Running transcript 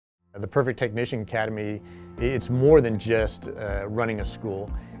The Perfect Technician Academy, it's more than just running a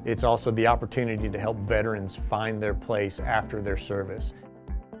school. It's also the opportunity to help veterans find their place after their service.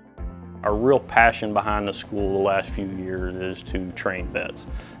 Our real passion behind the school the last few years is to train vets,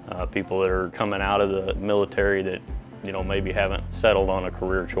 people that are coming out of the military that maybe haven't settled on a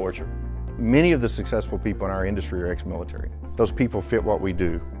career choice. Many of the successful people in our industry are ex-military. Those people fit what we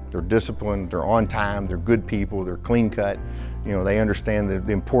do. They're disciplined, they're on time, they're good people, they're clean cut. They understand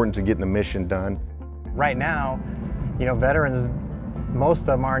the importance of getting the mission done. Right now, veterans, most of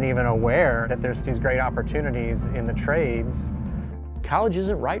them aren't even aware that there's these great opportunities in the trades. College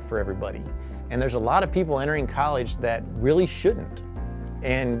isn't right for everybody, and there's a lot of people entering college that really shouldn't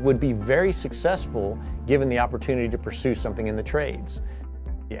and would be very successful given the opportunity to pursue something in the trades.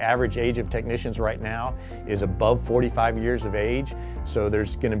 The average age of technicians right now is above 45 years of age, so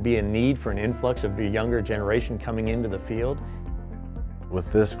there's going to be a need for an influx of a younger generation coming into the field. With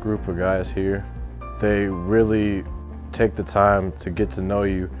this group of guys here, they really take the time to get to know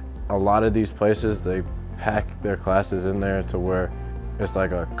you. A lot of these places, they pack their classes in there to where it's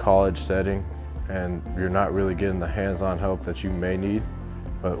like a college setting and you're not really getting the hands-on help that you may need.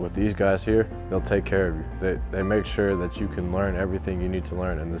 But with these guys here, they'll take care of you. They make sure that you can learn everything you need to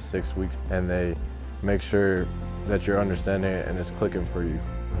learn in the 6 weeks, and they make sure that you're understanding it and it's clicking for you.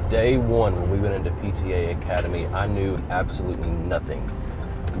 Day one, when we went into PTA Academy, I knew absolutely nothing.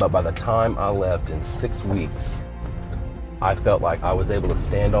 But by the time I left in 6 weeks, I felt like I was able to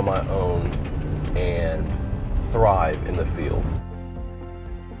stand on my own and thrive in the field.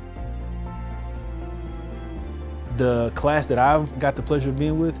 The class that I've got the pleasure of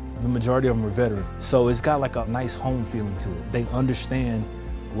being with, the majority of them are veterans. So it's got like a nice home feeling to it. They understand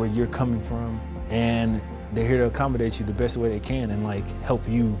where you're coming from, and they're here to accommodate you the best way they can and help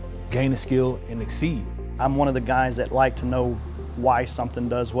you gain a skill and exceed. I'm one of the guys that like to know why something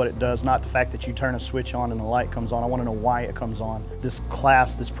does what it does, not the fact that you turn a switch on and the light comes on. I want to know why it comes on. This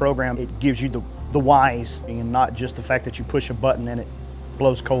class, this program, it gives you the whys and not just the fact that you push a button and it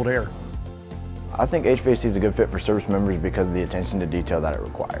blows cold air. I think HVAC is a good fit for service members because of the attention to detail that it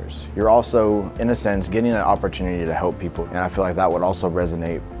requires. You're also, in a sense, getting an opportunity to help people, and I feel like that would also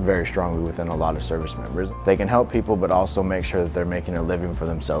resonate very strongly within a lot of service members. They can help people, but also make sure that they're making a living for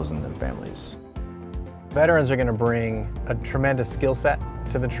themselves and their families. Veterans are going to bring a tremendous skill set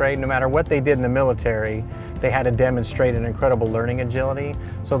to the trade. No matter what they did in the military, they had to demonstrate an incredible learning agility,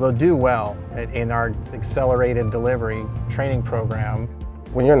 so they'll do well in our accelerated delivery training program.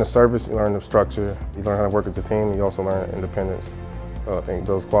 When you're in the service, you learn the structure, you learn how to work as a team, and you also learn independence. So I think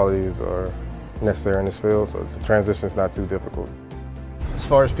those qualities are necessary in this field, so the transition is not too difficult. As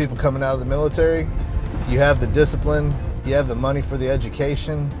far as people coming out of the military, you have the discipline, you have the money for the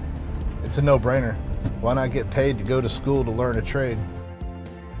education, it's a no-brainer. Why not get paid to go to school to learn a trade?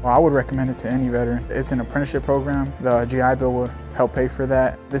 Well, I would recommend it to any veteran. It's an apprenticeship program. The GI Bill will help pay for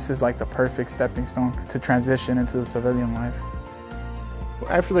that. This is like the perfect stepping stone to transition into the civilian life.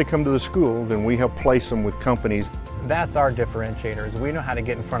 After they come to the school, then we help place them with companies. That's our differentiators. We know how to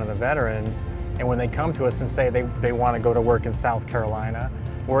get in front of the veterans, and when they come to us and say they want to go to work in South Carolina,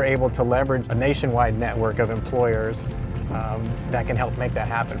 we're able to leverage a nationwide network of employers that can help make that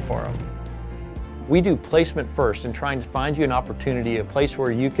happen for them. We do placement first and trying to find you an opportunity, a place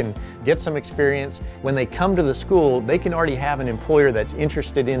where you can get some experience. When they come to the school, they can already have an employer that's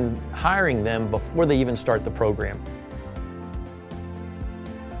interested in hiring them before they even start the program.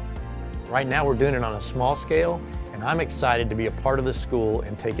 Right now we're doing it on a small scale, and I'm excited to be a part of the school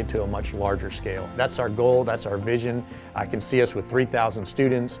and take it to a much larger scale. That's our goal, that's our vision. I can see us with 3,000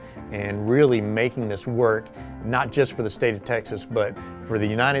 students and really making this work, not just for the state of Texas, but for the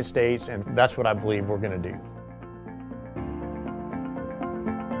United States, and that's what I believe we're going to do.